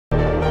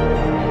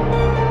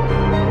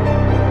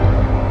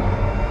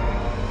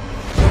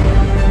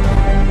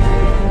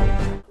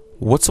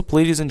What's up,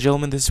 ladies and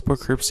gentlemen, this is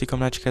Crispy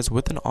coming at you guys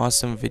with an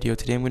awesome video.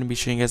 Today I'm going to be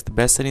showing you guys the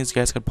best settings you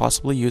guys could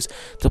possibly use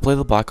to play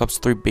the Black Ops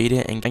 3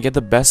 beta and get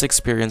the best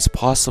experience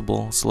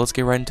possible. So let's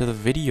get right into the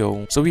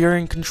video. So we are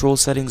in control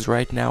settings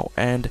right now,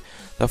 and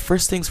the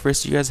first things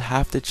first you guys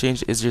have to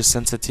change is your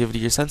sensitivity.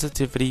 Your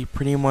sensitivity,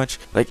 pretty much,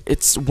 like,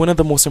 it's one of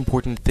the most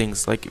important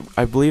things. Like,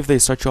 I believe they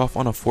start you off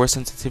on a 4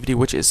 sensitivity,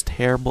 which is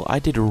terrible. I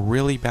did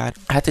really bad.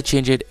 I had to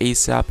change it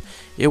ASAP.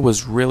 It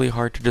was really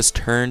hard to just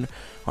turn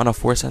on a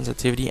 4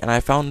 sensitivity, and I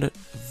found it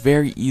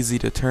very easy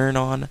to turn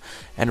on,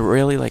 and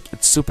really, like,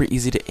 it's super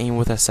easy to aim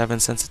with a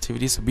 7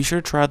 sensitivity. So be sure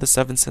to try the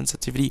 7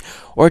 sensitivity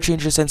or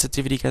change your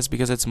sensitivity, guys,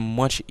 because it's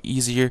much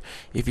easier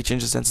if you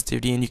change the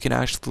sensitivity, and you can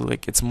actually,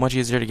 like, it's much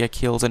easier to get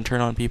kills and turn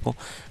on people,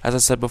 as I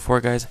said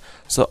before, guys.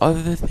 So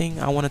other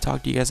thing I want to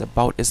talk to you guys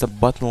about is the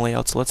button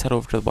layout. So let's head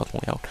over to the button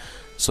layout.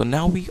 So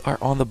now we are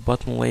on the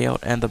button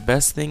layout, and the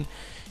best thing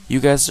you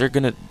guys are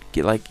gonna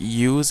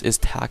use is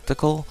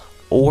tactical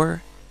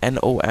or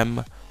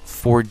NOM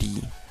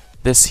 4D.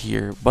 This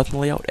here button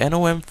layout,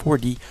 NOM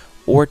 4D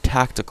or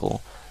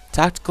tactical.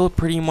 Tactical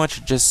pretty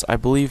much just, I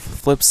believe,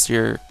 flips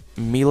your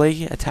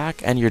melee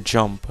attack and your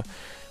jump,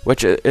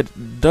 which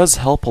it does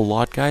help a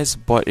lot, guys.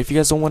 But if you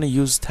guys don't want to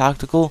use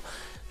tactical,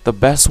 the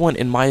best one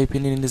in my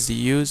opinion is to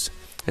use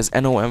is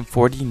NOM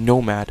 4D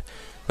Nomad.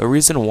 The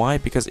reason why,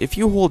 because if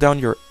you hold down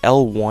your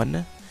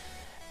L1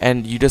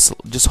 and you just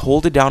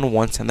hold it down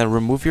once and then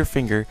remove your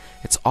finger,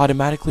 it's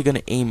automatically going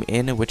to aim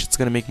in, which it's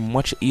going to make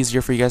much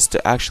easier for you guys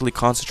to actually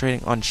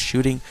concentrating on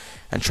shooting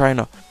and trying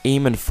to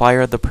aim and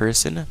fire at the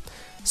person.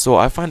 So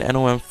I find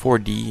NOM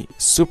 4D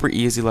super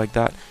easy like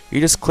that.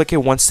 You just click it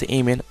once to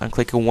aim in and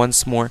click it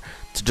once more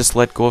to just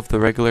let go of the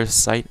regular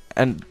sight,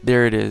 and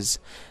there it is.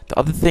 The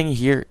other thing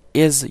here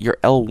is your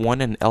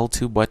L1 and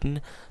L2 button.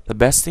 The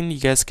best thing you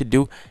guys could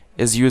do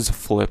is use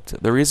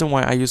flipped. The reason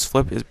why I use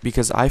flip is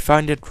because I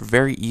find it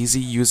very easy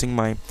using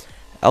my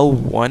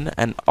L1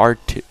 and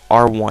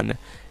R1.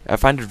 I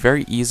find it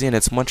very easy, and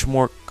it's much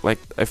more, like,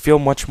 I feel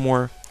much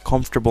more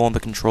comfortable on the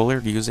controller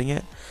using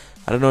it.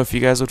 I don't know if you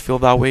guys would feel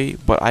that way,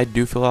 but I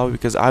do feel that way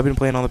because I've been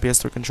playing on the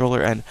PS3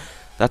 controller, and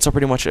that's how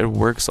pretty much it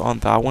works on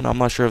that one. I'm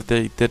not sure if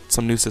they did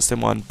some new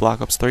system on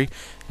Black Ops 3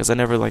 because I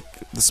never,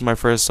 this is my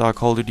first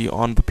Call of Duty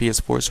on the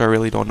PS4, so I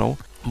really don't know.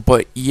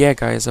 But yeah,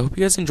 guys, I hope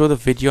you guys enjoyed the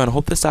video, and I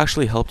hope this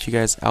actually helped you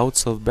guys out.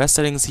 So the best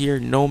settings here: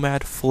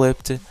 Nomad,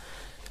 flipped,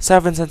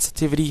 7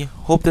 sensitivity.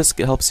 Hope this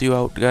helps you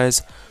out,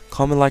 guys.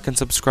 Comment, like, and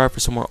subscribe for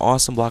some more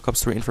awesome Black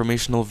Ops 3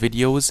 informational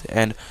videos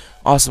and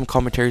awesome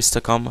commentaries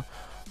to come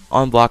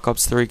on Black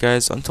Ops 3,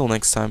 guys. Until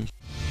next time.